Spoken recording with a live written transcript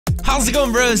How's it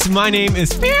going, bros? My name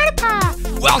is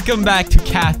PewDiePie. Welcome back to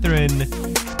Catherine.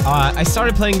 I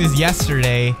started playing this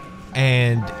yesterday,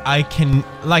 and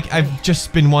I've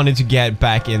just been wanting to get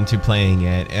back into playing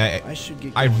it.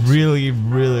 I really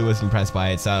was impressed by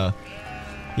it, so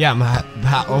yeah, I'm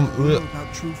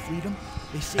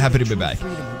happy to be back.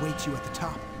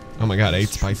 Oh my god, I ate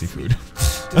spicy food.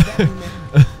 Does that mean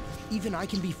that even I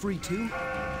can be free too?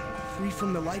 Free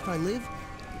from the life I live?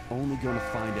 Only gonna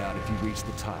find out if you reach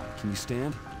the top. Can you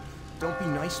stand? Don't be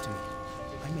nice to me.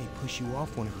 I may push you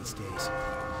off one of these days.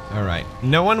 Alright,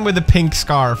 no one with a pink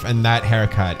scarf and that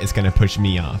haircut is gonna push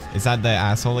me off. Is that the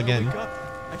asshole again? Wake up.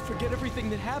 I forget everything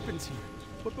that happens here.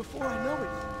 But before I know it,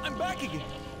 I'm back again.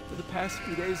 For the past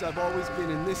few days, I've always been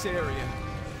in this area.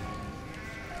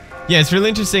 Yeah, it's really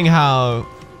interesting how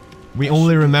we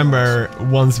only remember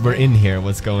once we're in here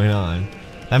what's going on.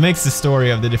 That makes the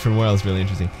story of the different worlds really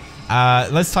interesting.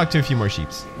 Let's talk to a few more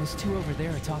sheeps. Those two over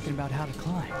there are talking about how to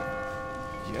climb.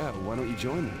 Yeah, why don't you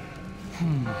join them?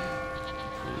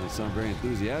 You don't sound very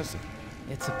enthusiastic.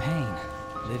 It's a pain.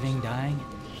 Living, dying.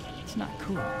 It's not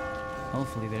cool.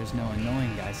 Hopefully there's no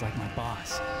annoying guys like my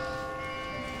boss.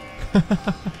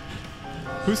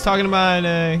 Who's talking about,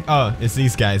 oh, it's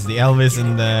these guys, the Elvis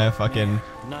and the fucking...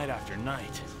 Night after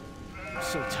night. I'm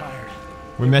so tired.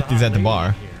 We met these at the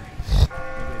bar. Maybe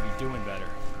I'd be doing better.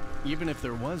 Even if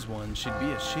there was one, she'd be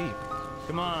a sheep.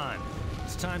 Come on.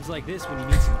 It's times like this when you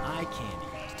need some eye candy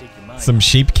to take your mind. Some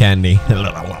sheep candy.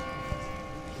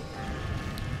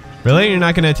 Really? You're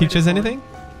not gonna teach us anything?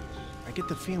 I get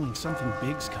the feeling something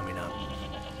big's coming up.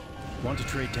 Want to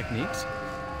trade techniques?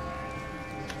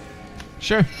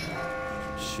 Sure.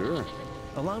 Sure.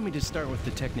 Allow me to start with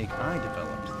the technique I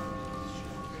developed.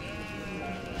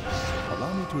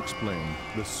 Allow me to explain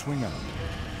the swing out.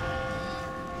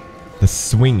 The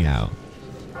swing out.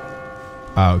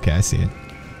 Oh, okay, I see it.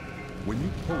 When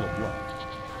you pull a block,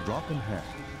 drop in half,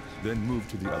 then move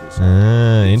to the other side.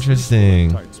 Ah, interesting.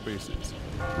 Tight spaces.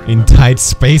 In tight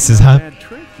spaces, huh? Bad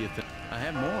trick, you think? I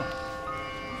have more.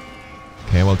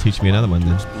 Okay, well, teach me another one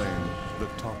then. Explain the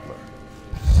toppler.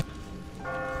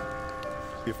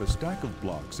 If a stack of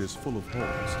blocks is full of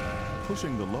holes,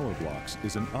 pushing the lower blocks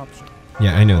is an option.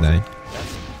 Yeah, I know that.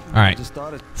 Alright.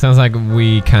 Sounds like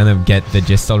we kind of get the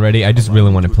gist already. I just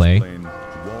really want to play.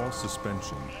 Wall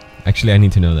suspension. Actually, I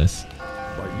need to know this.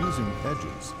 By using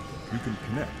edges, you can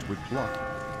connect with blocking.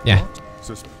 Yeah.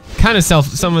 Kind of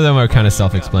some of them are kind of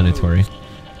self-explanatory.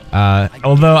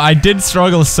 Although I did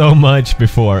struggle so much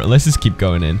before. Let's just keep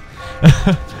going in.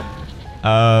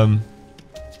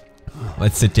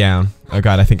 Let's sit down. Oh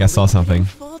god, I think I saw something.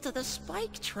 Fall to the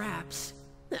spike traps.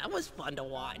 That was fun to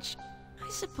watch. I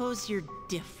suppose you're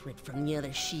different from the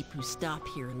other sheep who stop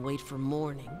here and wait for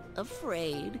morning,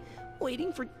 afraid,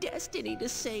 waiting for destiny to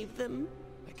save them.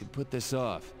 I could put this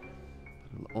off,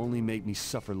 but it'll only make me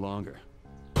suffer longer.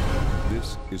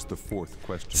 This is the fourth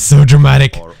question. So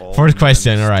dramatic. Fourth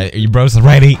question. All right, are you bros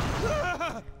ready?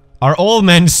 Are all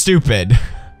men stupid?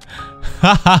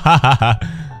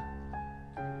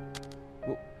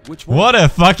 Which one? What a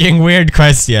fucking weird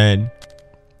question.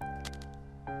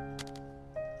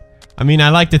 I mean, I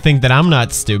like to think that I'm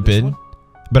not stupid,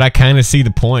 but I kind of see the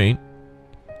point.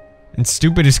 And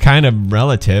stupid is kind of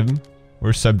relative.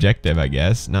 Or subjective, I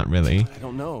guess. Not really. I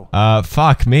don't know.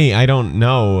 Fuck me. I don't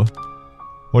know.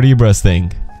 What do you bros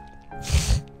think?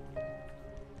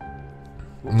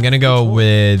 I'm gonna go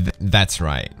with that's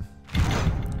right.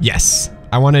 Yes.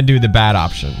 I want to do the bad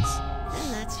options.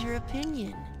 And that's your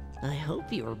opinion. I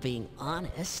hope you were being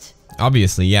honest.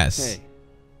 Obviously, yes. Hey,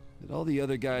 did all the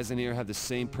other guys in here have the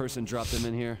same person drop them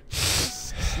in here?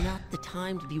 This is not the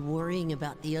time to be worrying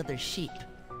about the other sheep.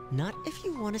 Not if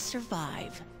you want to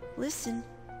survive. Listen,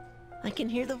 I can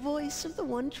hear the voice of the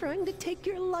one trying to take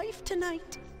your life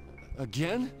tonight.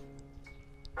 Again?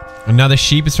 Another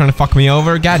sheep is trying to fuck me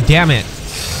over? God damn it.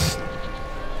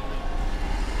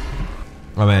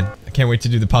 Oh man, I can't wait to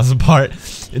do the puzzle part.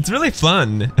 It's really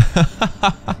fun.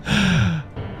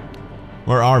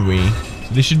 Where are we?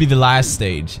 This should be the last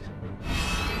stage.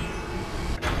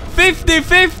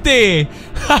 50-50!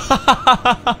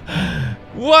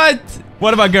 What?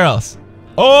 What about girls?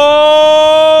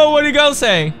 Oh, what do girls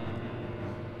say?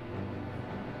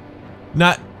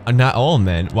 Not all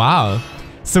men. Wow.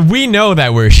 So we know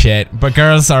that we're shit, but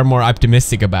girls are more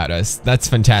optimistic about us. That's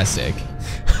fantastic.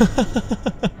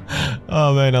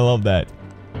 Oh man, I love that.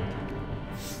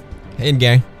 Hey,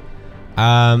 gang.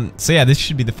 So yeah, this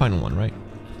should be the final one, right?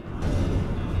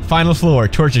 Final floor,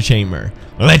 torture chamber.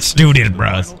 Let's do this,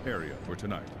 bros. Area for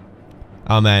tonight.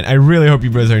 Oh man, I really hope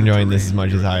you bros are enjoying this as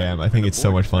much as I am. I think it's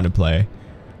so much fun to play.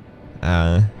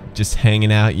 Just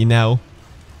hanging out, you know.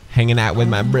 Hanging out with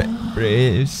my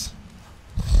bros.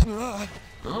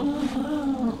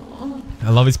 I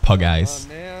love his pug eyes.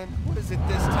 Oh man, what is it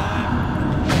this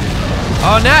time?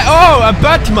 Oh no! Oh, a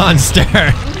butt monster!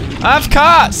 Of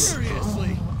course!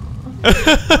 Seriously?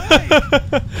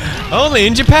 Only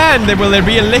in Japan will there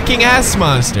be a licking ass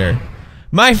monster.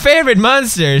 My favorite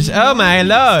monsters! Oh my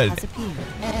lord!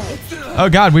 Oh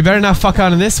god, we better not fuck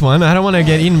on in this one. I don't want to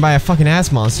get eaten by a fucking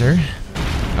ass monster.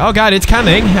 Oh god, it's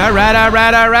coming! Alright,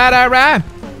 alright, alright, alright!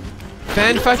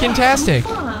 Fan-fucking-tastic!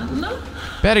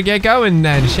 Better get going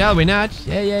then, shall we not?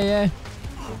 Yeah, yeah, yeah.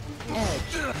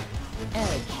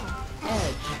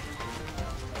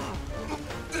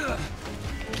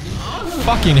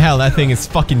 Fucking hell, that thing is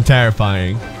fucking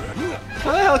terrifying.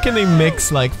 How the hell can they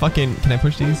mix like fucking... Can I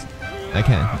push these? I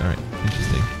can. Alright,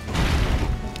 interesting.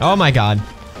 Oh my god.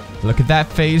 Look at that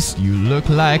face. You look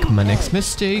like my next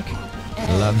mistake.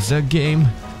 Loves the game.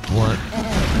 What?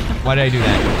 Why did I do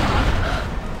that?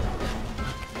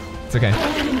 It's okay.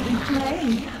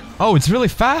 Oh, it's really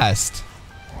fast.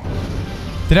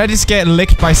 Did I just get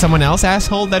licked by someone else,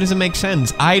 asshole? That doesn't make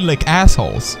sense. I lick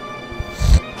assholes.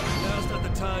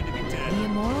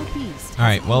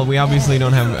 Alright, well, we obviously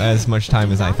don't have as much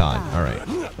time as I thought. Alright.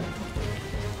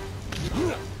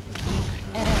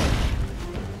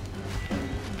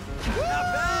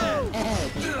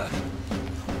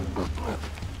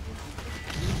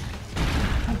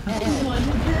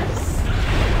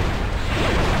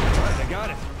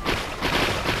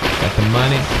 Got the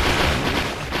money.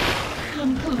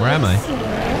 Where am I?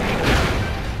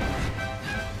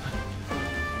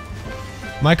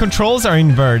 My controls are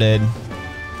inverted.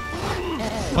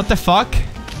 What the fuck?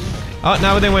 Oh,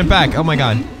 now they went back. Oh my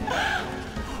god.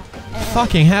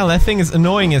 Fucking hell, that thing is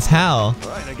annoying as hell.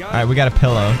 Alright, we got a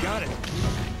pillow.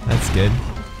 That's good.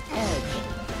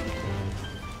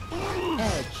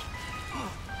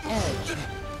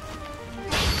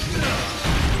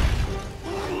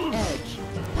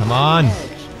 Come on.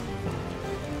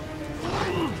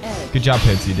 Good job,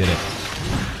 Pips, you did it.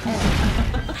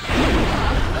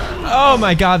 Oh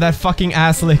my god, that fucking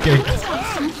ass licker.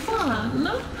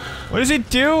 What is he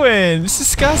doing? It's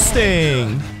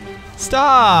disgusting.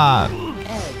 Stop.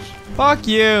 Fuck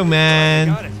you,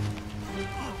 man.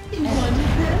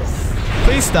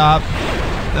 Please stop.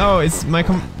 No, it's my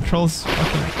controls.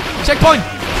 Fucking checkpoint.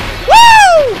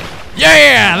 Woo!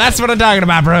 Yeah, that's what I'm talking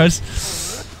about, bros.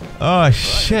 Oh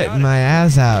shit, my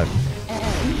ass out.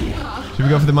 Should we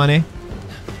go for the money?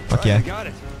 Fuck yeah.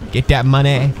 Get that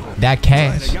money, that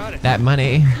cash, that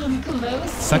money.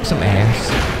 Suck some ass.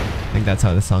 I think that's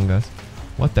how the song goes.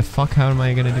 What the fuck? How am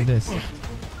I gonna do this?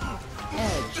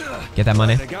 Get that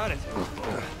money.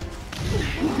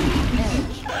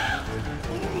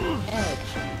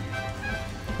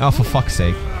 Oh, for fuck's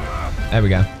sake. There we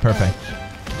go. Perfect.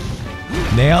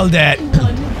 Nailed it.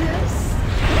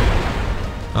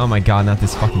 Oh my god, not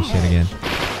this fucking shit again.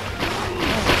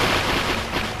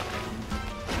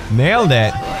 Nailed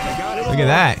it. Look at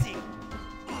that.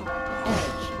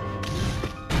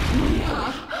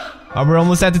 Oh, we're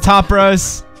almost at the top,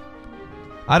 bros.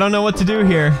 I don't know what to do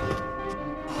here.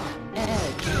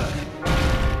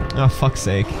 Oh, fuck's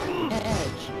sake.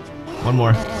 One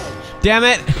more. Damn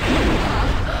it!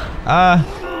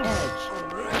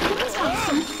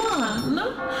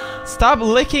 Stop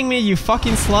licking me, you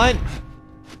fucking slut!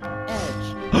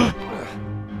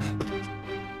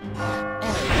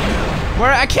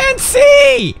 Where? I can't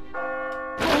see!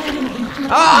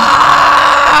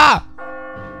 Ah!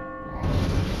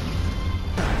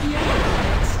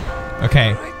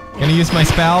 Okay, gonna use my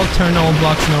spell, turn all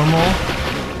blocks normal.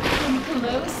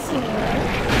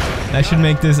 That should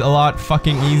make this a lot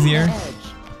fucking easier.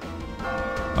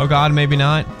 Oh god, maybe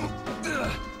not.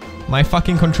 My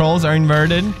fucking controls are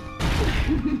inverted.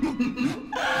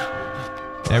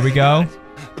 There we go.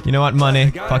 You know what,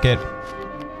 money. Fuck it.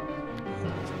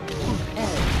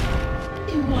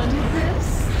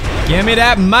 Give me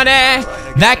that money!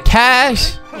 That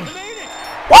cash!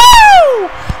 Woo!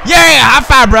 Yeah! High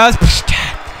five, bros!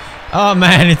 Oh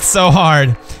man, it's so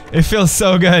hard. It feels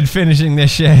so good finishing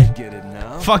this shit. Get it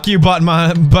now? Fuck you, butt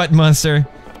monster. Open the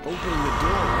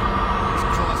door. It's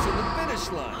crossing the finish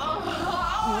line.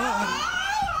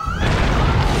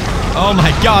 Oh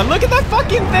my god, look at that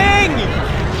fucking thing!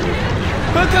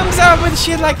 Who comes up with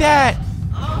shit like that?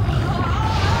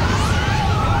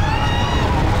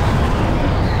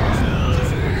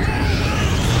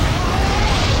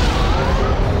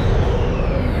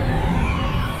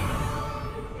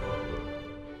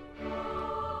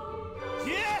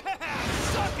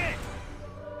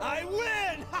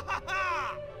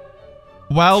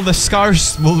 While the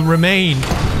scars will remain.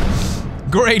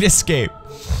 Great escape.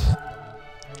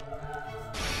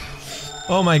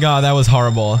 Oh my god, that was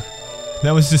horrible.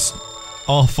 That was just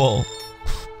awful.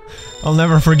 I'll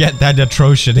never forget that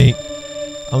atrocity.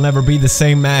 I'll never be the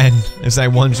same man as I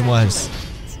once was.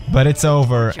 But it's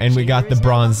over, and we got the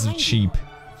bronze sheep.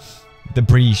 The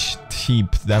breach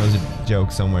sheep. That was a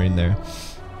joke somewhere in there.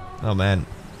 Oh man.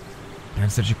 I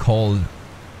have such a cold.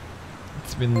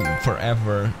 It's been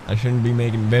forever. I shouldn't be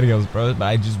making videos, bro, but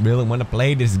I just really want to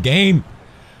play this game.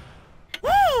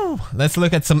 Woo! Let's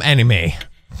look at some anime.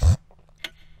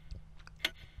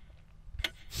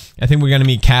 I think we're gonna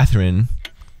meet Catherine.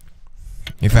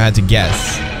 If I had to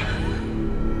guess.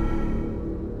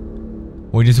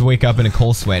 We just wake up in a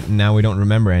cold sweat and now we don't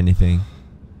remember anything.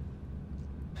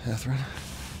 Catherine?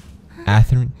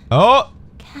 Catherine? Oh!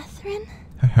 Catherine?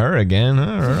 Her again.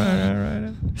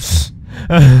 Alright.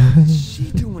 What's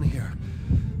she doing here?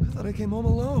 I thought I came home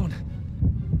alone.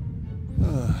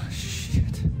 Oh,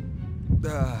 shit.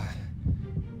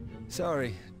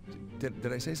 Sorry.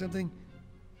 Did I say something?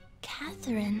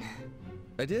 Catherine.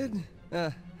 I did?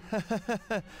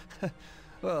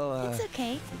 Well, It's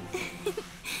okay.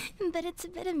 But it's a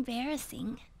bit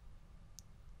embarrassing.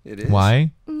 It is?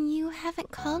 Why? You haven't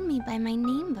called me by my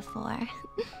name before.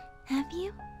 Have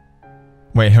you?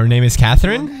 Wait, her name is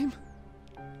Catherine?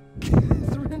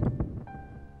 Catherine?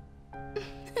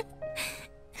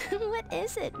 What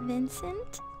is it,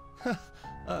 Vincent?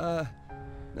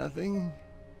 Nothing.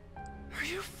 Are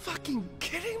you fucking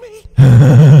kidding me?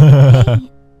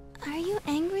 Hey, are you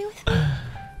angry with me?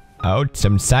 Oh,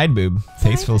 some side boob.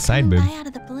 Tasteful side boob. By out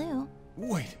of the blue.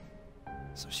 Wait.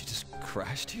 So she just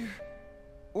crashed here?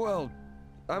 Well,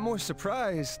 I'm more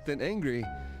surprised than angry.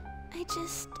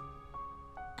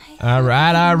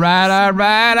 Alright.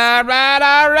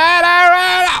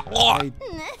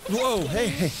 Whoa,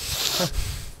 hey.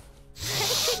 I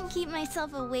couldn't keep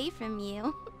myself away from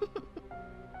you.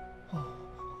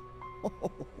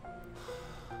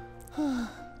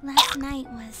 Last night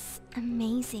was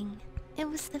amazing. It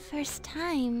was the first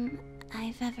time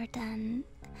I've ever done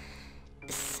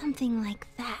something like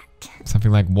that.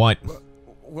 Something like what?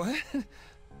 What?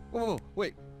 Whoa,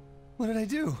 wait. What did I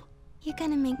do? You're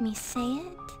gonna make me say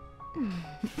it?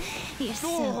 You're so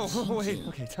Whoa, wait. cheeky.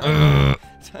 Okay, time out.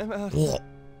 Time out.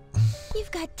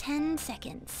 You've got 10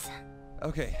 seconds.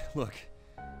 Okay, look.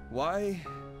 Why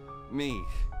me?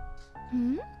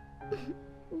 Hmm?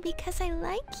 Because I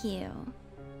like you.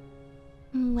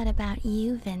 What about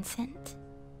you, Vincent?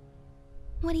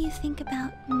 What do you think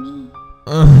about me?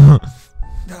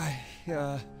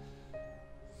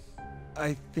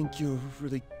 I think you're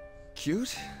really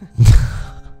cute.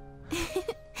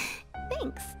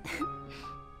 Thanks.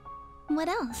 What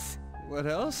else? What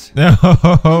else? No.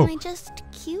 Am I just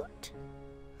cute?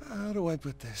 How do I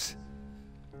put this?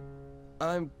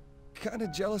 I'm kind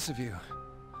of jealous of you.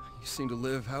 You seem to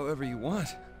live however you want.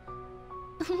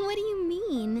 What do you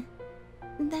mean?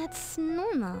 That's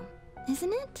normal,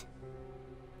 isn't it?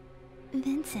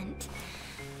 Vincent,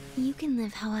 you can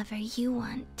live however you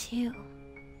want too.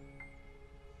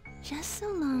 Just so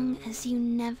long as you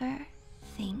never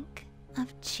think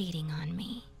of cheating on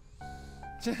me.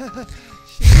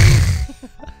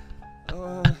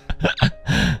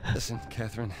 Listen,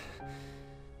 Catherine.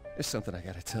 There's something I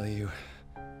gotta tell you.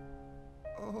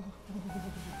 Oh,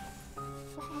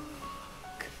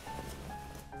 fuck.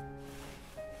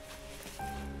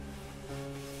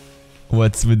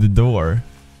 What's with the door?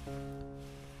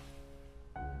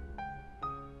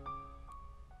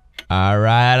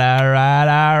 Alright.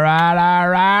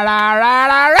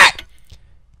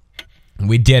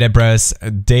 We did it, bros.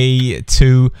 Day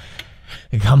 2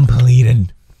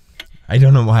 completed. I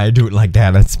don't know why I do it like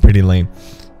that. That's pretty lame.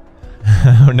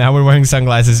 Now we're wearing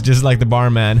sunglasses just like the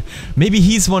barman. Maybe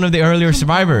he's one of the earlier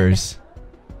survivors.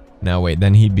 No, wait,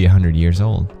 then he'd be 100 years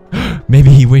old. Maybe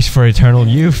he wished for eternal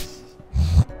youth.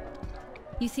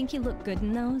 You think you look good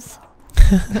in those?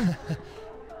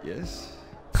 Yes?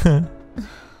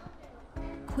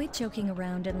 Quit joking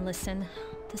around and listen.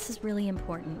 This is really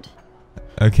important.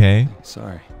 Okay.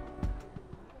 Sorry.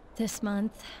 This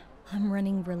month, I'm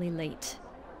running really late.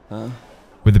 Huh?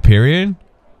 With the period?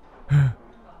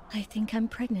 I think I'm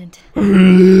pregnant.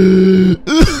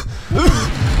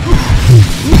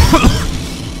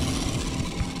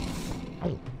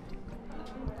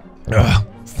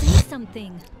 Say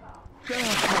something.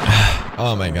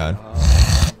 Oh my god.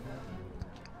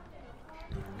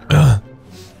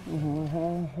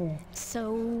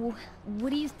 So,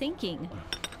 what are you thinking?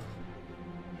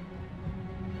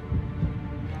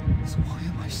 So why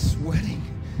am I sweating?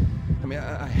 I mean,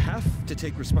 I have to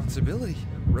take responsibility,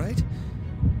 right?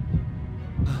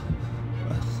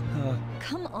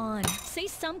 Come on, say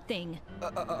something.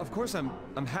 Of course I'm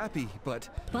happy, but...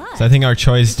 So I think our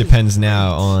choice depends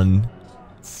now on...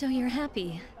 So you're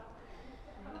happy.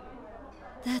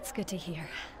 That's good to hear.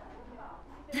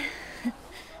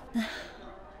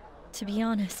 To be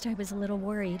honest, I was a little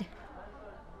worried.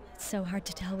 It's so hard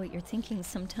to tell what you're thinking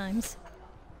sometimes.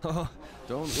 Oh,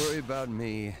 don't worry about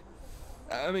me.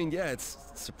 I mean, yeah, it's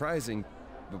surprising,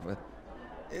 but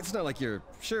it's not like you're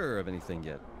sure of anything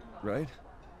yet, right?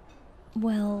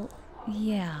 Well,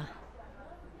 yeah.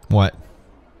 What?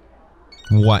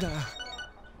 What?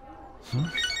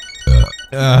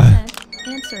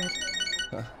 Answer it.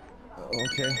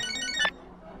 Okay.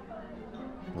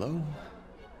 Hello?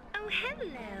 Oh,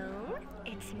 hello.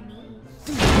 It's me.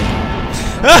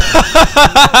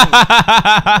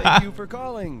 Thank you for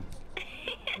calling.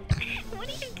 What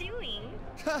are you doing?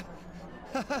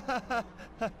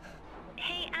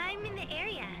 Hey, I'm in the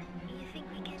area. You think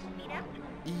we can meet up?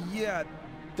 Yeah,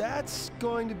 that's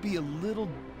going to be a little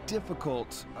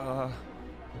difficult.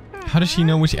 How does she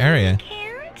know which area?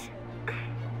 Can't?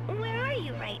 Where are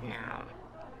you right now?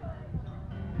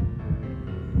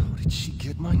 How did she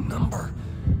get my number?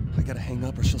 I gotta hang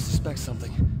up or she'll suspect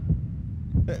something.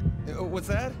 What's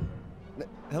that?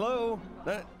 Hello?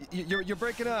 You're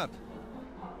breaking up.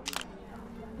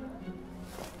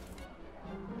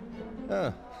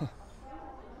 Oh.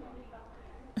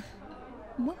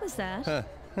 What was that?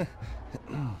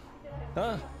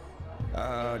 Huh?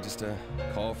 Just a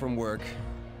call from work.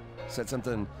 Said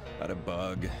something about a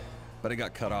bug, but it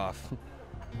got cut off.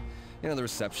 You know, the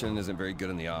reception isn't very good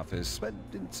in the office, but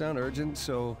it didn't sound urgent,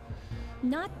 so...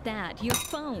 Not that, your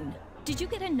phone. Did you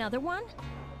get another one?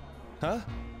 Huh?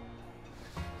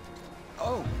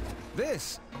 Oh,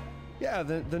 this! Yeah,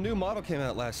 the new model came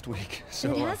out last week,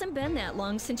 so... It hasn't been that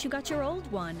long since you got your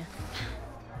old one.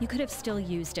 You could have still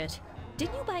used it.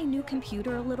 Didn't you buy a new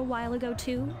computer a little while ago,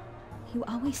 too? You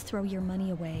always throw your money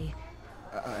away.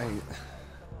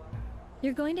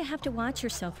 You're going to have to watch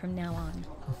yourself from now on.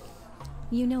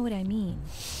 You know what I mean.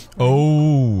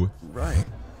 Oh. Right.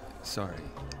 Sorry.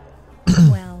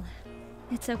 Well,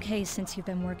 it's okay since you've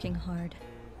been working hard.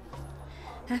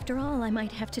 After all, I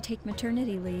might have to take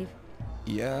maternity leave.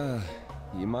 Yeah,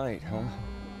 you might, huh?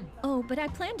 Oh, but I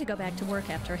plan to go back to work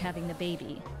after having the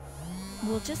baby.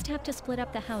 We'll just have to split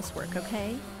up the housework,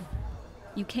 okay?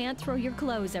 You can't throw your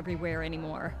clothes everywhere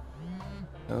anymore.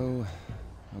 Oh,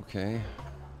 okay.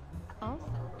 Also,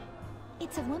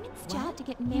 it's a woman's job to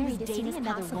get married as soon as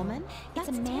another woman. It's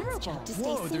a man's job to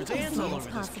stay safe as soon as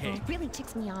possible. It really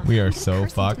ticks me off. We are so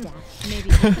fucked. Maybe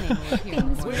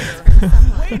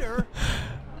Waiter!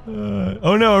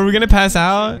 Oh no, are we gonna pass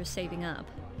out? You're saving up.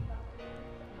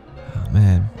 Oh,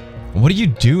 man. What do you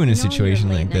do in a situation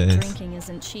like this? Drinking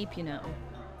isn't cheap, you know.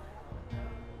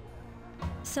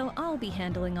 So I'll be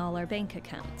handling all our bank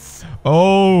accounts.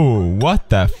 Oh, what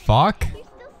the fuck?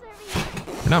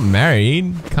 We're not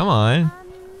married. Come on.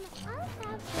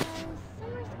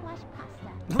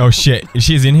 Oh shit,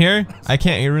 she's in here? I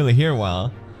can't really hear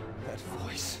well. That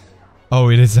voice. Oh,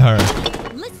 it is her.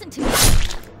 Listen to me.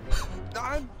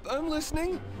 I'm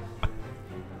listening.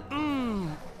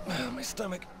 My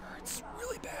stomach hurts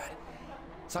really bad.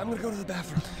 So I'm gonna go to the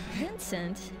bathroom.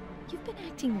 Vincent, you've been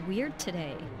acting weird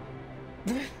today.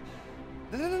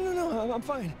 No, I'm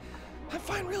fine. I'm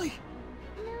fine, really.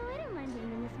 No, I don't mind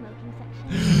being in the smoking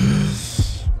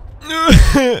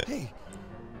section. Hey,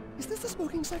 is this the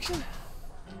smoking section?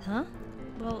 Huh?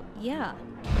 Well, yeah.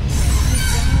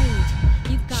 Right.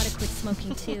 You've got to quit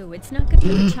smoking too. It's not good for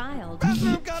the child.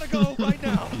 Bathroom, gotta go right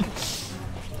now.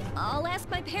 I'll ask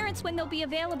my parents when they'll be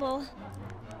available.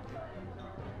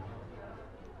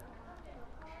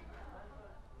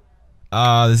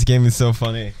 Ah, this game is so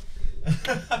funny.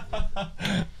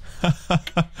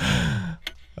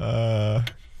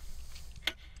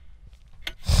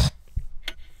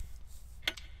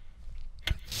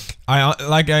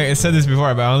 Like I said this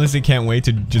before, but I honestly can't wait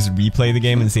to just replay the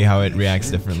game and see how it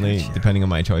reacts differently depending on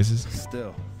my choices.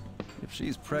 Still, if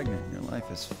she's pregnant, your life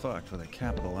is fucked with a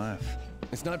capital F.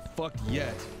 It's not fucked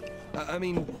yet. I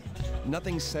mean,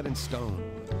 nothing's set in stone.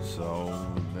 So,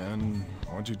 then,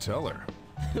 why'd you tell her?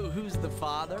 Who's the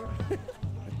father? I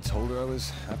told her I was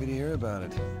happy to hear about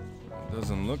it. It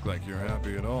doesn't look like you're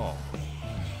happy at all.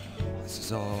 This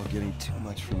is all getting too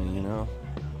much for me, you know?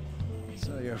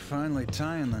 So you're finally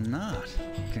tying the knot.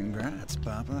 Congrats,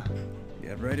 Papa.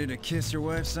 Get ready to kiss your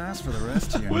wife's ass for the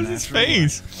rest of your What is his natural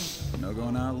face? life. No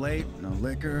going out late, no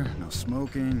liquor, no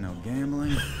smoking, no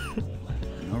gambling.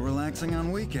 No relaxing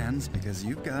on weekends because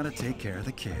you've got to take care of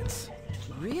the kids.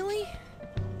 Really?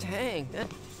 Dang, that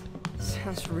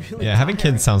sounds really Yeah, having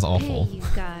kids sounds awful. Hey, you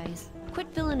guys. Quit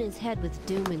filling his head with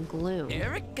doom and gloom.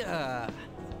 Erica!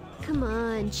 Come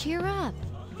on, cheer up.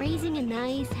 Raising a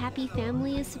nice, happy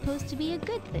family is supposed to be a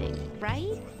good thing,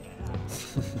 right?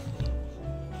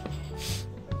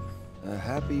 A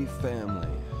happy family.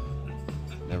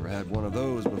 Never had one of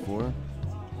those before.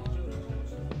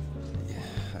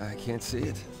 Yeah, I can't see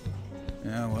it.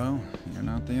 Yeah, well, you're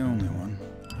not the only one.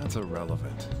 That's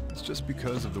irrelevant. It's just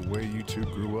because of the way you two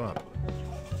grew up.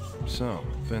 So,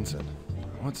 Vincent,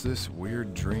 what's this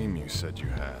weird dream you said you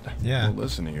had? Yeah. We'll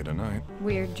listen to you tonight.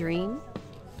 Weird dream?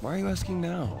 Why are you asking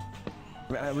now?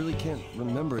 I really can't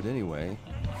remember it anyway.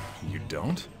 You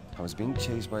don't? I was being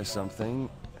chased by something.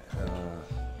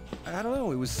 I don't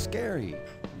know, it was scary.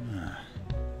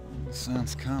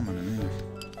 Sounds common to me.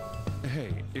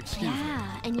 Hey, excuse me.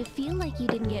 Yeah, and you feel like you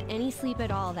didn't get any sleep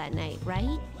at all that night,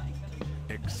 right?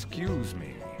 Excuse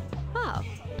me. Oh,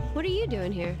 what are you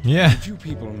doing here? Yeah. Did you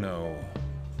people know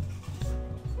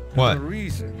What? the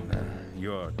reason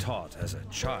you're taught as a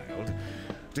child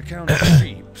to count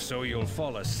sheep so you'll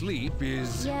fall asleep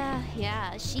is...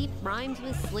 Yeah, sheep rhymes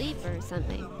with sleep or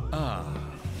something. Ah,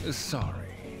 sorry.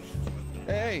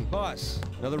 Hey, boss,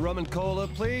 another rum and cola,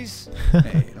 please?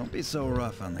 Hey, don't be so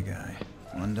rough on the guy.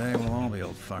 One day we'll all be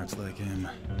old farts like him.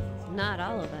 Not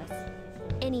all of us.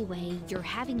 Anyway, you're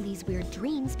having these weird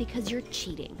dreams because you're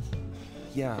cheating.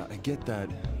 Yeah, I get that.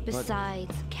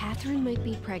 Besides, Catherine might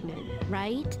be pregnant,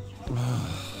 right?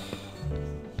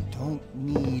 Don't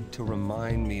need to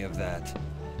remind me of that.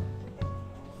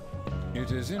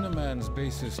 It is in a man's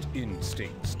basest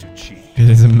instincts to cheat. It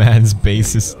is a man's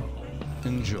basis.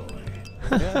 Enjoy.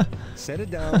 Yeah, set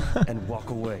it down and walk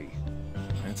away.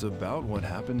 It's about what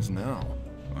happens now.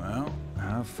 Well,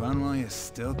 have fun while you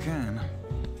still can.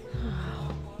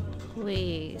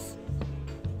 Please.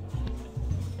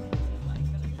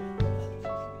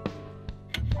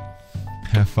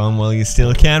 Have fun while you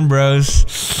still can,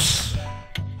 bros.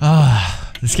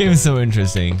 Ah, this game is so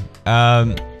interesting.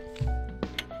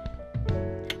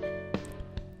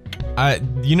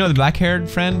 You know the black-haired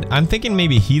friend? I'm thinking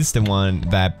maybe he's the one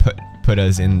that put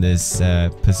us in this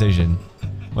position.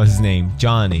 What's his name?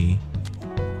 Johnny.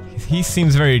 He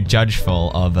seems very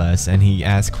judgeful of us, and he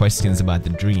asks questions about the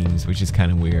dreams, which is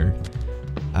kind of weird.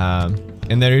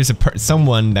 And there is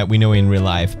someone that we know in real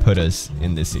life put us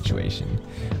in this situation.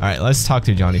 All right, let's talk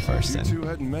to Johnny first then. If you two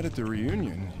hadn't met at the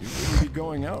reunion, you wouldn't be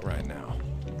going out right now.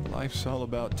 Life's all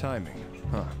about timing,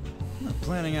 huh?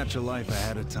 Planning out your life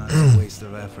ahead of time is a waste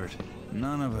of effort.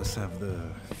 None of us have the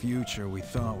future we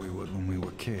thought we would when we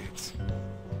were kids.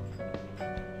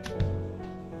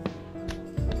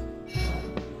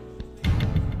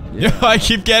 Yeah, I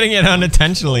keep getting it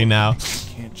unintentionally now.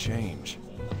 Can't change.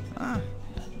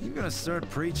 You gonna start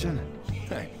preaching?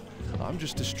 Hey, I'm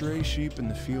just a stray sheep in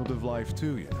the field of life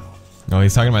too, you know. Oh,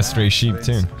 he's talking about stray sheep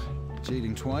too.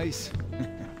 Cheating twice?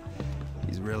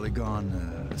 He's really gone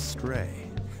astray.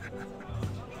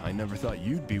 I never thought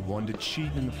you'd be one to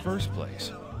cheat in the first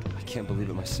place. I can't believe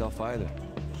it myself either.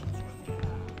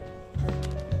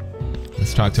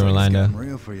 Let's talk to Orlando. It's getting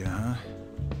real for you, huh?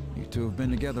 You two have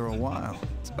been together a while.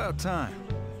 It's about time.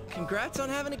 Congrats on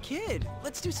having a kid.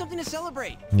 Let's do something to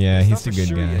celebrate. Yeah, he's a good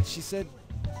guy. Yet. She said...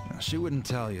 No, she wouldn't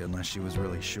tell you unless she was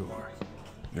really sure.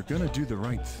 You're gonna do the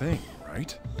right thing,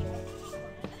 right?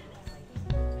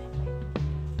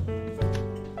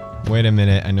 Wait a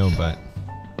minute, I know, but...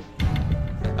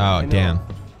 Oh, damn.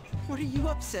 What are you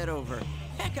upset over?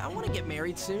 Heck, I want to get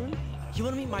married soon. You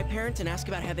want to meet my parents and ask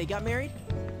about how they got married?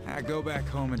 Go back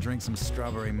home and drink some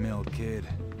strawberry milk, kid.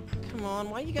 Come on,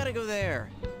 why you gotta go there?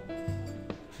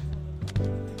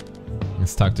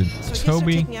 Let's talk to So I guess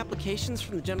Toby. they're taking applications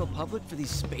from the general public for these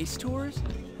space tours?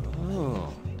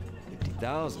 Oh,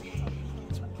 50,000.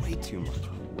 It's way too much.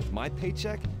 With my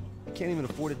paycheck, I can't even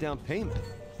afford a down payment.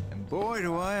 And boy,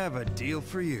 do I have a deal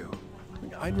for you.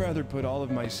 I'd rather put all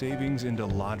of my savings into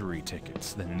lottery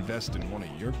tickets than invest in one of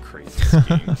your crazy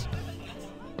schemes.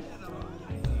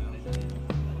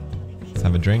 Let's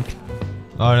have a drink.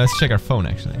 Oh, let's check our phone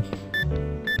actually.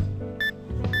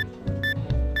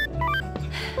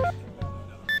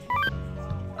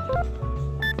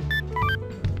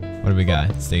 What do we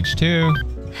got? Stage 2.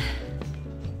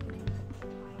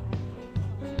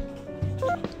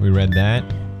 We read that.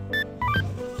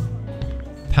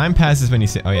 Time passes when you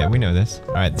say, oh yeah, we know this.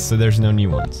 Alright, so there's no new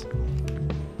ones.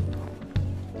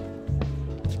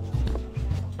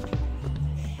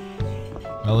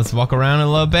 Well, let's walk around a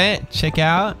little bit, check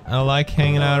out. I like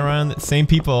hanging out around the same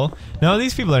people. No,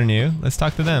 these people are new. Let's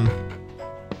talk to them.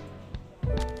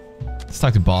 Let's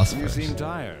talk to boss You first. seem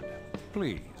tired.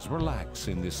 Please, relax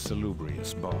in this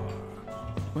salubrious bar.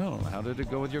 Well, how did it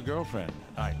go with your girlfriend?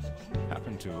 I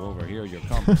happened to overhear your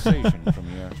conversation from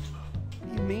here.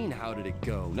 What do you mean, how did it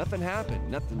go? Nothing happened.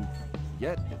 Nothing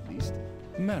yet, at least.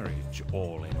 Marriage,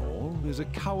 all in all, is a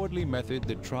cowardly method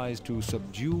that tries to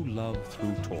subdue love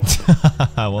through torture.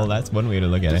 Well, that's one way to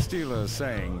look at To it. steal a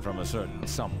saying from a certain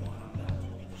someone.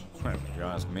 Well, if you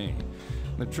ask me,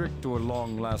 the trick to a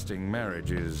long-lasting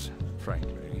marriage is,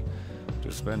 frankly,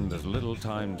 to spend as little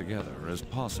time together as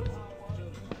possible.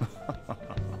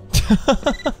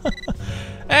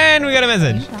 And we got a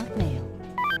message.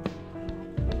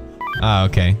 Ah,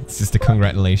 okay. It's just a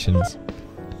congratulations.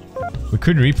 We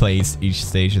could replay each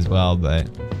stage as well, but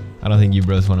I don't think you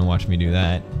bros want to watch me do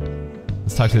that.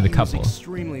 Let's talk to the couple. He was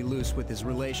extremely loose with his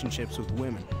relationships with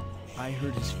women. I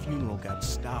heard his funeral got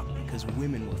stopped because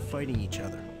women were fighting each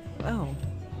other. Oh.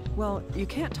 Well, you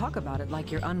can't talk about it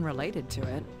like you're unrelated to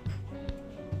it.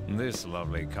 This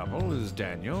lovely couple is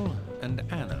Daniel and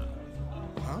Anna.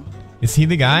 Huh? Is he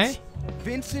the guy?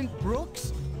 Vincent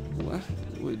Brooks? What?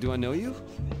 Do I know you?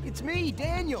 It's me,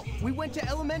 Daniel. We went to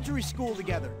elementary school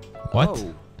together. What?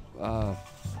 Oh,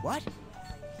 What?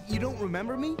 You don't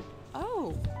remember me?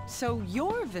 Oh, so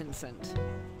you're Vincent.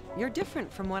 You're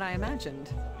different from what I imagined.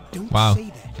 Don't Wow.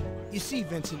 say that. You see,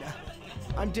 Vincent,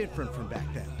 I'm different from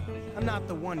back then. I'm not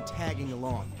the one tagging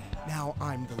along. Now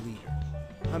I'm the leader.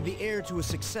 I'm the heir to a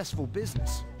successful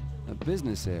business. a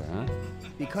business heir, huh?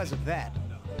 Because of that.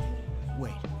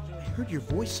 Wait, I heard your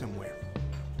voice somewhere.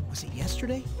 Was it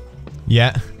yesterday?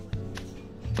 Yeah.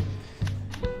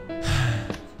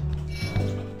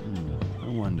 I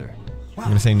wonder. I'm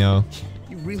gonna say no.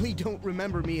 You really don't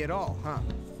remember me at all, huh?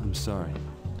 I'm sorry.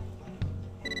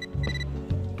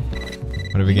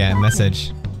 What do we get?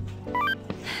 Message.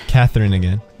 Catherine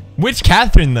again. Which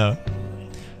Catherine though?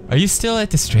 Are you still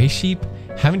at the Stray Sheep?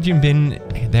 Haven't you been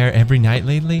there every night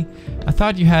lately? I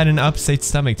thought you had an upset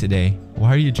stomach today. Why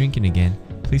are you drinking again?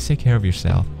 Please take care of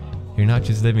yourself. You're not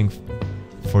just living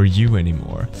for you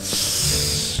anymore.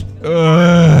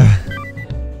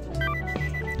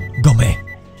 Gome.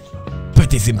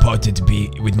 But it's important to be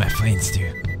with my friends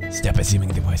too. Stop assuming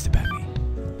the worst about me.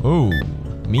 Oh,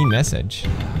 mean message.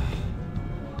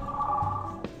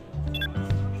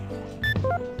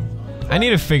 I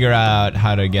need to figure out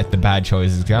how to get the bad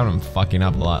choices because I'm fucking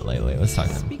up a lot lately. Let's talk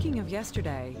to him. Speaking of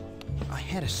yesterday, I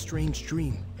had a strange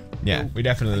dream. Yeah, we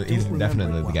definitely, he's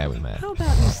definitely the guy with Matt. how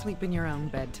about you sleep in your own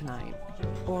bed tonight?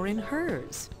 Or in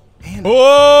hers?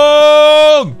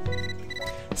 Oh!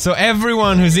 So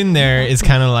everyone who's in there is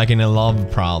kind of like in a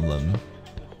love problem.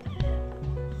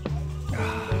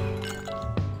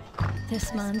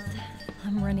 This month,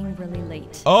 I'm running really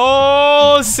late.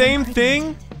 Oh, same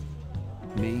thing?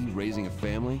 Me raising a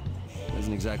family?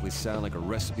 Doesn't exactly sound like a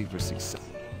recipe for success.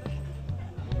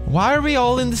 Why are we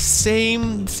all in the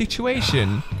same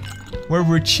situation? Where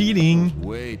we're cheating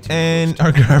and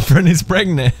our girlfriend is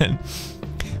pregnant.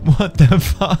 What the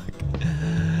fuck?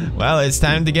 Well, it's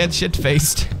time to get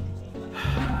shit-faced.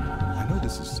 I know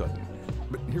this is sudden,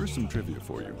 but here's some trivia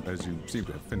for you, as you seem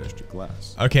to have finished your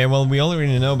glass. Okay, well, we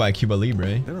already know about Cuba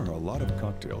Libre. There are a lot of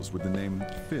cocktails with the name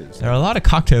Fizz. There are a lot of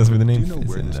cocktails with the name Do you know Fizz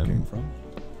where in this them. came from?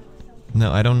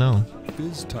 No, I don't know.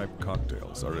 Fizz-type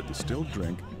cocktails are a distilled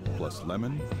drink, plus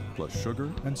lemon, plus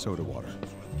sugar, and soda water.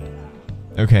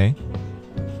 Okay.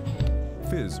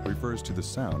 Fizz refers to the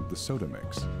sound the soda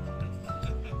makes.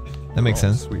 That makes They're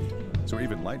all sense. Sweet, so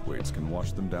even lightweights can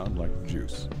wash them down like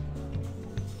juice.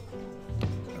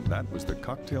 And that was the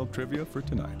cocktail trivia for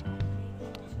tonight.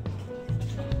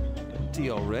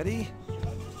 Empty already?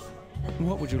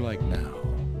 What would you like now?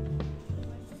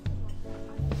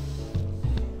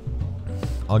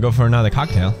 I'll go for another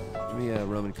cocktail. Give me a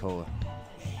rum and cola.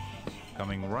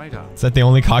 Coming right up. Is that the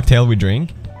only cocktail we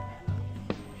drink?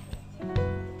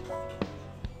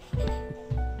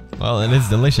 Well, it is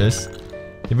delicious.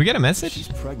 Did we get a message? She's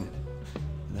pregnant.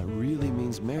 And that really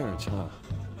means marriage, huh?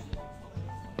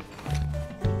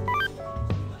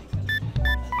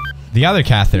 The other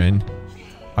Catherine.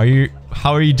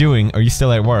 How are you doing? Are you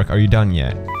still at work? Are you done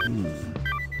yet?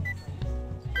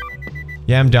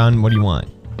 Yeah, I'm done. What do you want?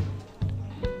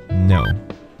 No.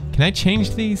 Can I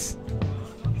change these?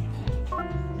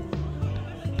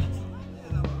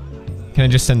 Can I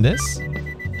just send this?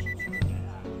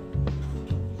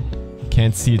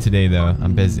 Can't see you today though.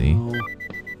 I'm busy.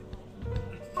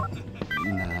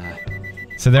 Nah.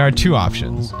 So there are two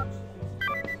options.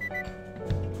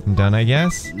 I'm done, I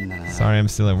guess? Nah. Sorry, I'm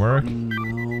still at work.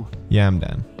 No. Yeah, I'm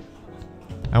done.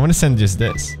 I want to send just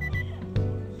this.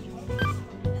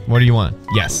 What do you want?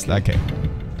 Yes, okay.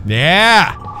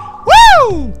 Yeah!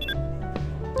 Woo!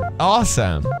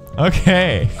 Awesome.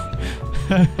 Okay.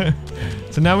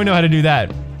 So now we know how to do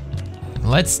that.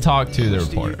 Let's talk to the Which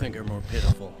do you reporter. think are more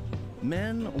pitiful,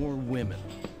 men or women?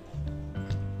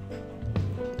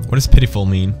 What does pitiful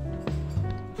mean?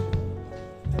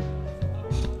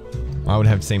 I would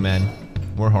have to say men.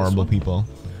 We're horrible people.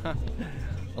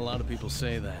 A lot of people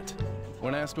say that.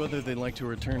 When asked whether they'd like to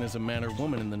return as a man or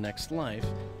woman in the next life,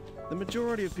 the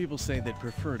majority of people say they'd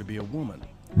prefer to be a woman.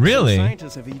 Really? Some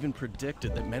scientists have even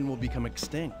predicted that men will become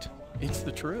extinct. It's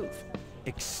the truth.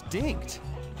 Extinct?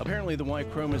 Apparently the Y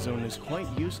chromosome is quite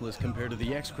useless compared to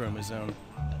the X chromosome.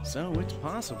 So it's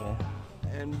possible.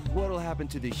 And what'll happen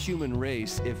to the human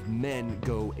race if men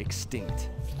go extinct?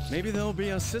 Maybe there'll be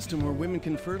a system where women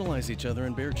can fertilize each other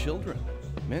and bear children.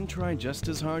 Men try just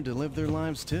as hard to live their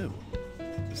lives too.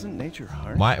 Isn't nature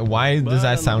hard? Why does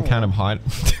that sound kind of hot?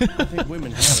 I think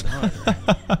women have it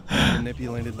harder.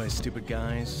 Manipulated by stupid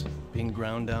guys, being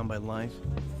ground down by life.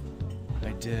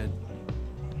 I did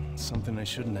something I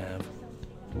shouldn't have.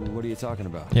 What are you talking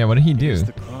about? Yeah, what did he do? It's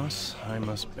the cross I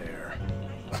must bear.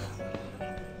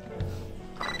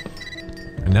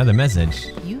 Another message.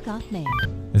 You got mail.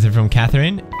 Is it from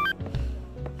Catherine?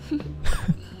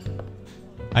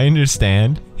 I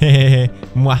understand. Hehehe.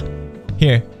 Mwah.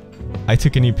 Here, I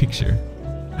took a new picture.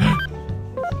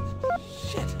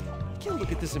 Shit! Can't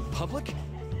look at this in public.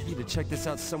 Need to check this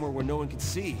out somewhere where no one can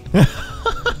see.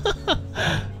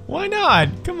 Why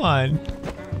not? Come on.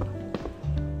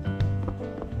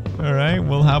 All right.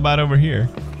 Well, how about over here?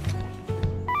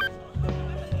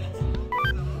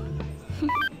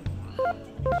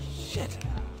 Shit!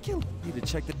 Need to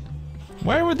check the.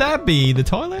 Where would that be? The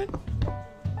toilet?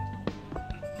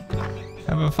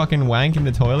 Have a fucking wank in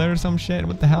the toilet or some shit?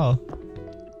 What the hell?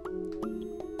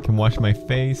 Can wash my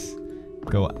face,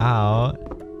 go out,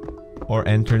 or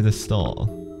enter the stall.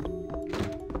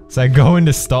 So I go in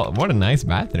the stall. What a nice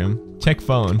bathroom. Check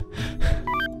phone.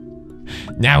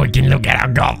 Now we can look at our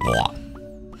golf.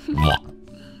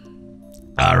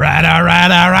 Alright,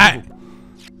 alright, alright.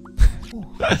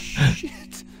 Oh,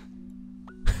 shit.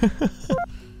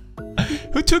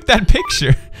 Who took that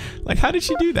picture? Like, how did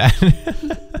she do that?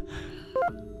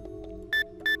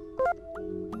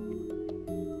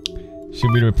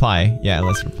 Should we reply? Yeah,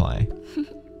 let's reply.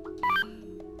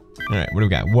 Alright, what do we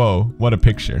got? Whoa, what a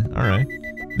picture. Alright.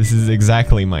 This is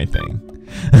exactly my thing.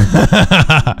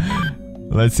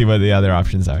 Let's see what the other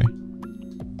options are.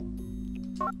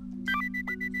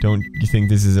 Don't you think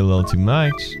this is a little too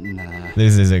much? Nah.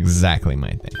 This is exactly my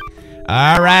thing.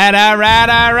 Alright, alright,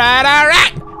 alright,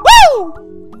 alright! Woo!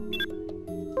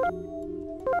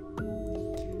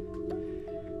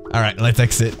 Alright, let's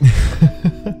exit.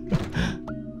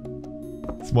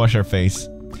 Let's wash our face.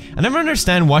 I never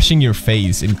understand washing your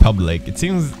face in public. It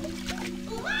seems...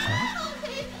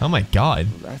 Oh my god.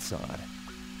 That's odd.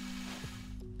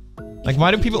 Like,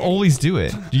 why do people always do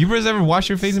it? Do you guys ever wash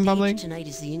your face in public? Tonight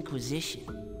is the Inquisition.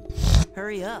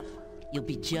 Hurry up. You'll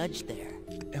be judged there.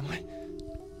 Am I...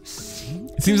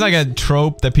 It seems like a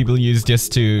trope that people use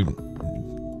just to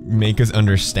make us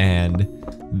understand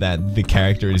that the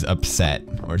character is upset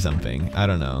or something. I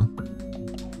don't know.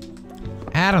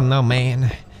 I don't know,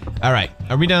 man. Alright,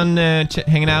 are we done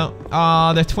hanging out?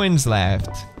 Aw, the twins left.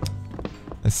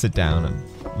 Let's sit down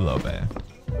a little bit.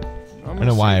 I don't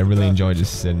know why I really enjoy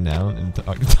just sitting down and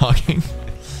talking.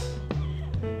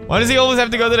 Why does he always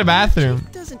have to go to the bathroom?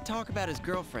 He doesn't talk about his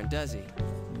girlfriend, does he?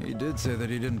 He did say that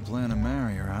he didn't plan to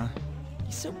marry her, huh?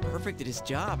 He's so perfect at his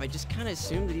job, I just kind of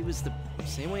assumed that he was the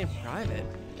same way in private.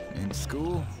 In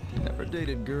school, he never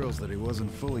dated girls that he wasn't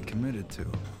fully committed to.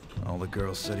 All the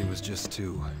girls said he was just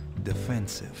too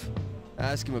defensive.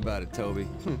 Ask him about it, Toby.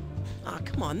 Aw,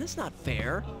 come on, that's not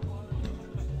fair.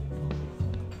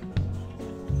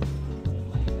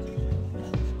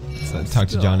 Let's talk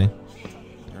to Johnny.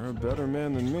 You're a better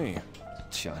man than me.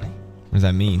 Johnny? What does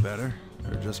that mean? Better,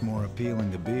 or just more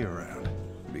appealing to be around?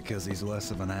 Because he's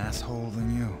less of an asshole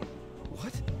than you.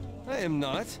 What? I am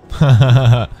not.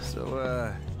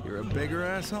 So, you're a bigger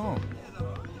asshole?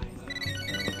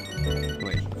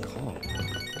 Wait, call.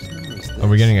 Are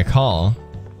we getting a call?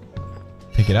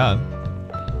 Pick it up.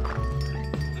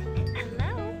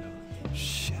 Hello?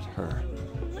 Shit, her.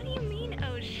 What do you mean,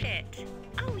 oh shit?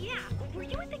 Oh yeah, were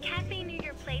you at the cafe near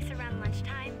your place around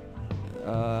lunchtime?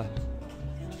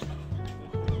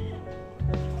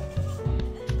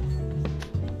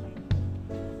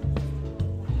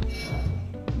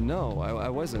 No, I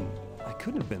wasn't. I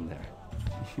couldn't have been there.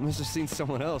 You must have seen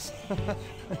someone else.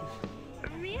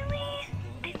 Really?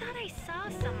 I thought I saw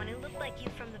someone who looked like you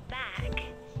from the back.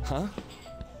 Huh?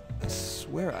 I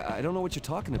swear, I don't know what you're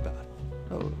talking about.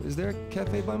 Oh, is there a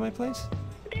cafe by my place?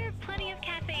 There are plenty of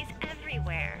cafes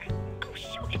everywhere. Oh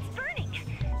shoot, it's burning!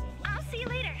 I'll see you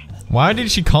later. Why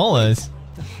did she call us?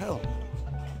 What the hell?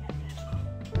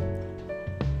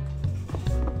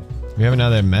 We have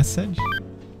another message?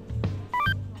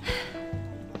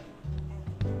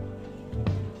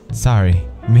 Sorry,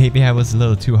 maybe I was a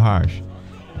little too harsh.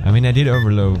 I mean, I did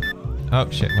overload. Oh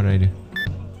shit, what did I do?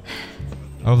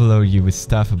 Overload you with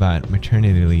stuff about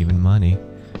maternity leave and money.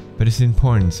 But it's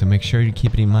important, so make sure you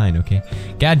keep it in mind, okay?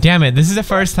 God damn it, this is the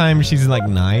first time she's like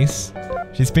nice.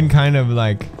 She's been kind of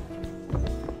like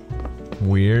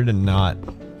weird and not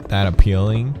that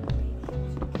appealing.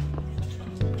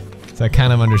 So I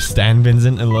kind of understand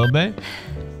Vincent a little bit.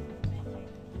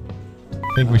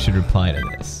 I think we should reply to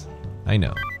this. I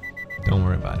know. Don't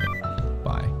worry about it.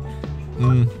 Bye.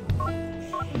 No.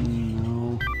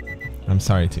 I'm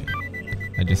sorry too.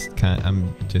 I'm just got kind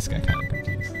of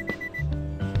confused.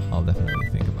 I'll definitely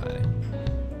think about it.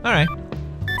 Alright.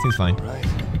 Seems fine.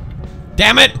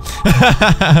 Damn it!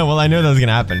 Well, I knew that was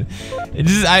gonna happen.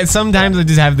 Sometimes I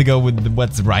just have to go with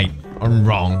what's right or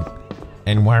wrong.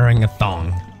 And wearing a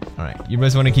thong. Alright, you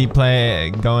guys want to keep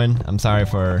going? I'm sorry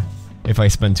for if I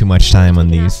spend too much time on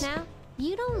these. Now?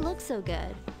 You don't look so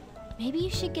good. Maybe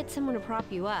you should get someone to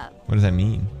prop you up. What does that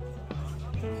mean?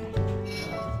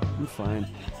 I'm fine.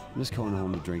 I'm just going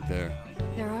home to drink there.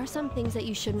 There are some things that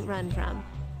you shouldn't run from.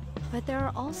 But there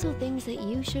are also things that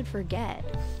you should forget.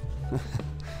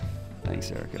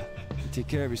 Thanks, Erica. Take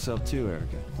care of yourself too,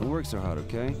 Erica. Don't work so hard,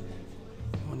 okay?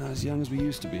 We're not as young as we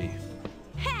used to be.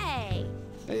 Hey!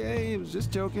 Hey, I was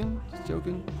just joking. Just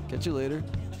joking. Catch you later.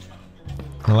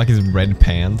 I like his red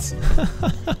pants.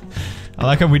 I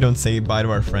like how we don't say bye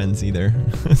to our friends either.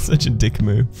 Such a dick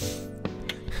move.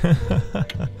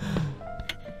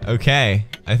 Okay,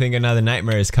 I think another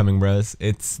nightmare is coming, bros.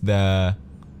 It's the...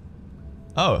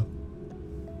 Oh.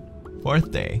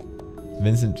 4th day.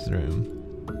 Vincent's room.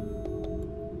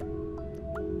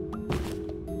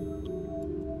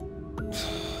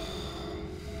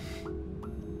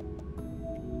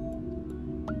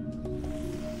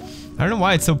 I don't know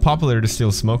why it's so popular to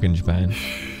still smoke in Japan.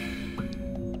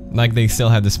 Like they still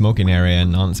have the smoking area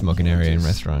and non-smoking area in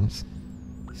restaurants.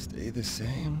 Stay the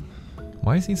same.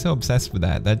 Why is he so obsessed with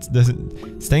that?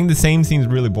 Staying the same seems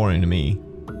really boring to me.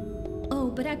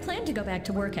 Oh, but I plan to go back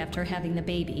to work after having the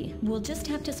baby. We'll just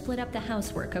have to split up the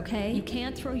housework, okay? You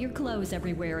can't throw your clothes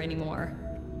everywhere anymore.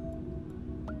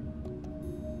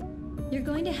 You're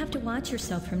going to have to watch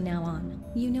yourself from now on.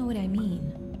 You know what I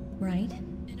mean, right?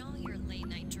 And all your late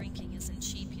night drinking isn't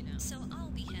cheap, you know. So I'll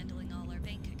be handling all our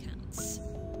bank accounts.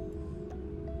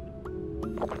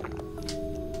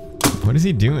 What is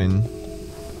he doing?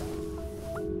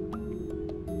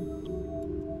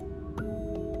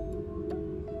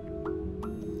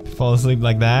 Fall asleep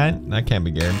like that? That can't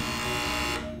be good.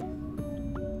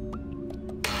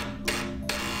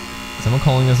 Someone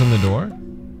calling us on the door?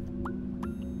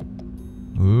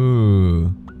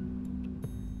 Ooh.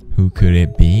 Who could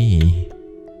it be?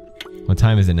 What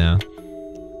time is it now?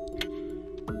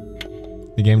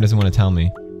 The game doesn't want to tell me.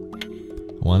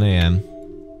 1 AM.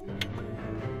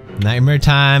 Nightmare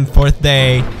time, 4th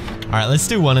day. Alright, let's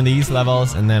do one of these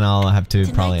levels and then I'll have to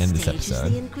probably end this Tonight's stage is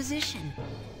episode. the Inquisition,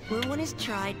 where one is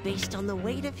tried based on the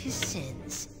weight of his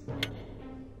sins.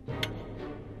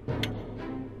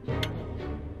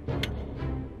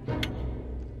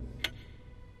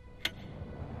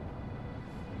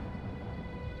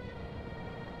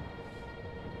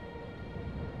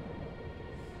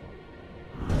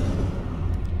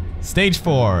 Stage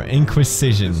 4,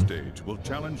 Inquisition. This stage will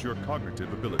challenge your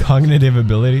cognitive abilities. Cognitive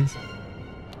abilities?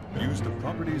 Use the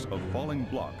properties of falling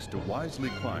blocks to wisely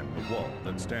climb the wall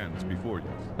that stands before you.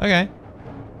 Okay.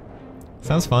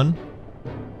 Sounds fun.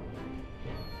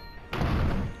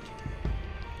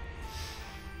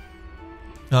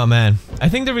 Oh man, I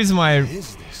think the reason why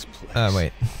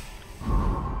wait.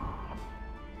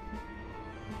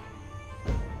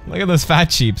 Look at those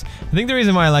fat sheeps. I think the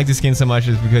reason why I like this game so much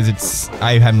is because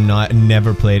I have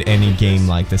never played any game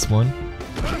like this one.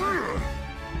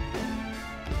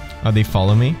 Oh, they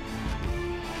follow me?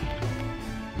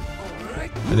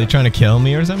 Are they trying to kill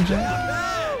me or some shit?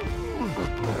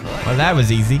 Well, that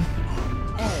was easy.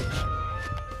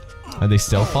 Are they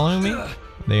still following me?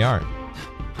 They are.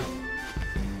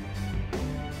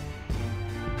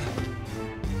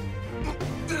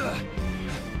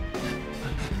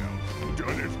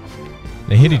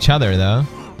 They hit each other though.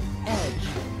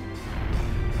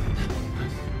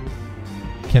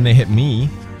 Can they hit me?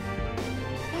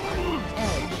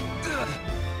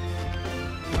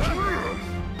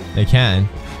 They can.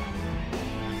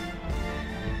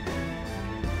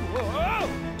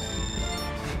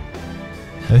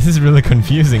 This is really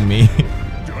confusing me.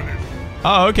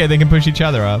 Oh, okay, they can push each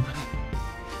other up.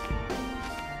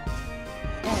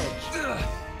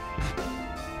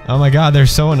 Oh my god, they're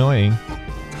so annoying.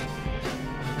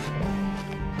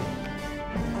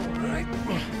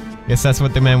 Guess that's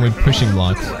what they meant with pushing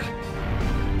blocks.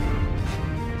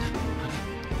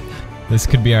 This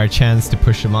could be our chance to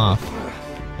push them off.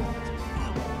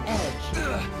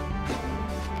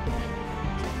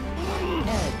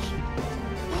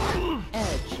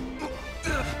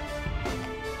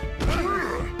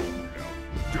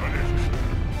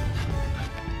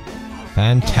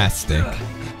 Fantastic.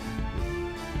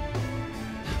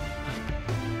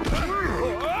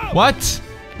 What?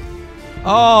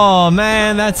 Oh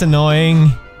man, that's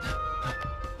annoying.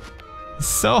 It's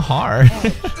so hard.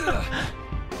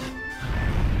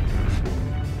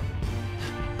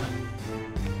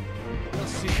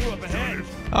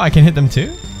 Oh, I can hit them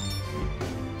too?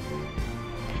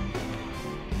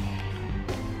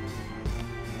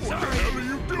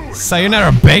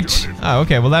 Sayonara, bitch! Oh,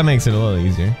 okay, well that makes it a little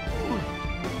easier.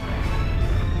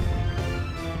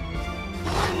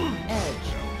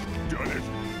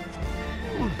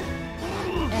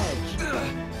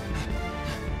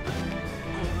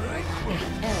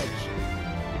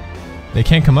 They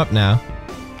can't come up now.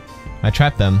 I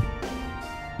trapped them.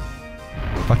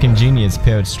 Fucking genius,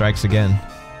 Paired strikes again.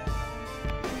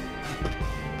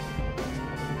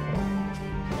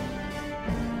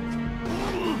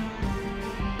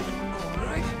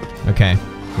 Okay,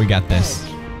 we got this.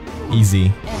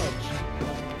 Easy.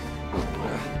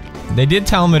 They did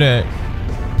tell me to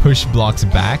push blocks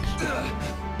back,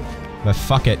 but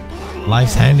fuck it.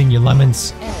 Life's handing you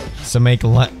lemons, so make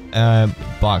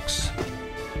blocks.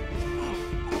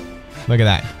 Look at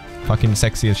that. Fucking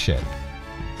sexy as shit.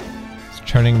 It's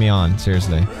turning me on,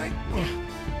 seriously.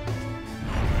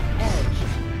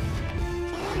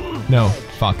 No,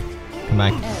 fuck. Come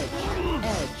back.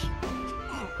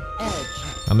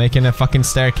 I'm making a fucking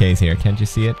staircase here, can't you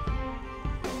see it?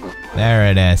 There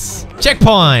it is.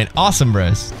 Checkpoint! Awesome,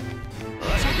 bros.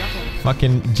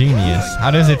 Fucking genius.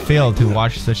 How does it feel to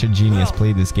watch such a genius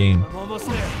play this game?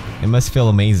 It must feel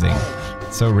amazing.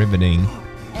 So riveting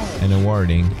and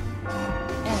awarding.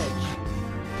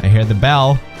 I hear the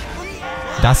bell.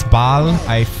 Das Ball.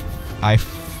 I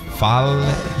fall.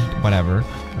 Whatever.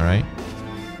 Alright.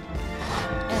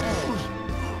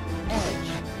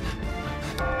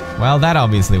 Well, that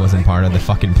obviously wasn't part of the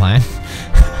fucking plan.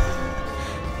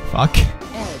 Fuck.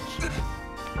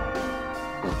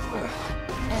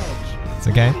 It's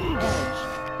okay.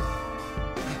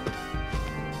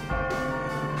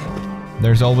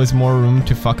 There's always more room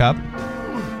to fuck up.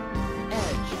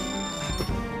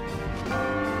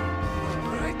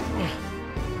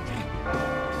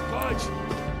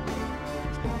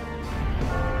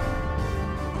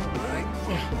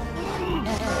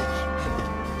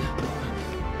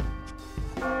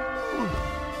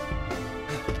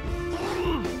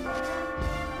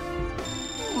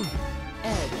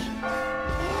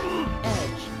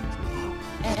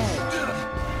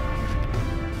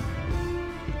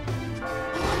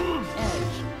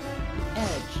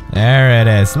 There it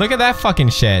is. Look at that fucking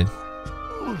shit.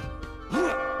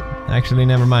 Actually,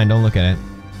 never mind. Don't look at it.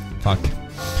 Fuck.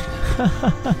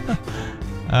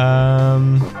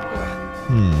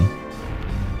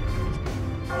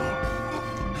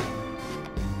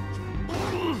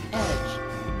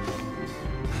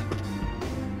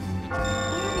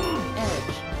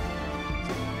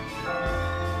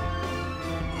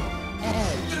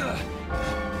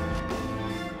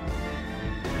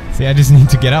 See, I just need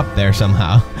to get up there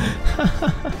somehow.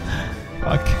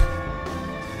 Fuck.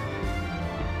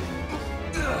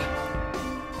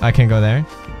 I can't go there.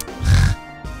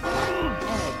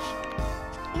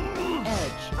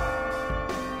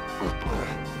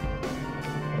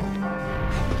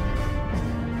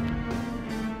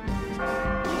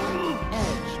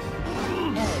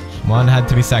 One had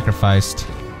to be sacrificed.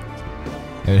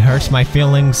 It hurts my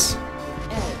feelings,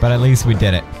 but at least we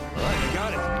did it.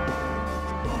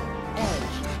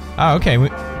 Oh, okay.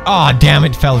 Oh, damn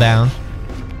it, fell down.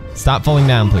 Stop falling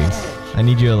down, please. I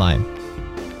need you alive.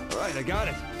 Right, I got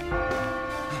it.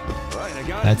 Right, I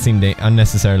got that seemed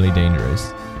unnecessarily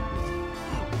dangerous.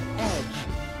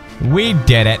 We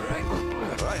did it.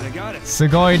 Right, I got it.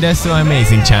 Sugoi desu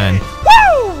amazing-chan.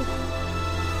 Woo!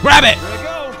 Grab it!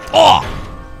 Oh!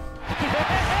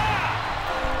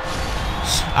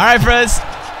 Alright, friends.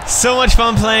 So much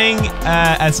fun playing,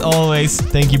 as always.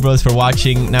 Thank you, bros, for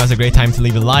watching. Now is a great time to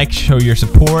leave a like, show your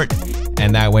support,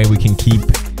 and that way we can keep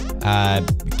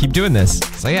doing this.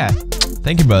 So yeah,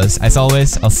 thank you, bros. As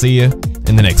always, I'll see you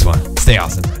in the next one. Stay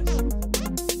awesome.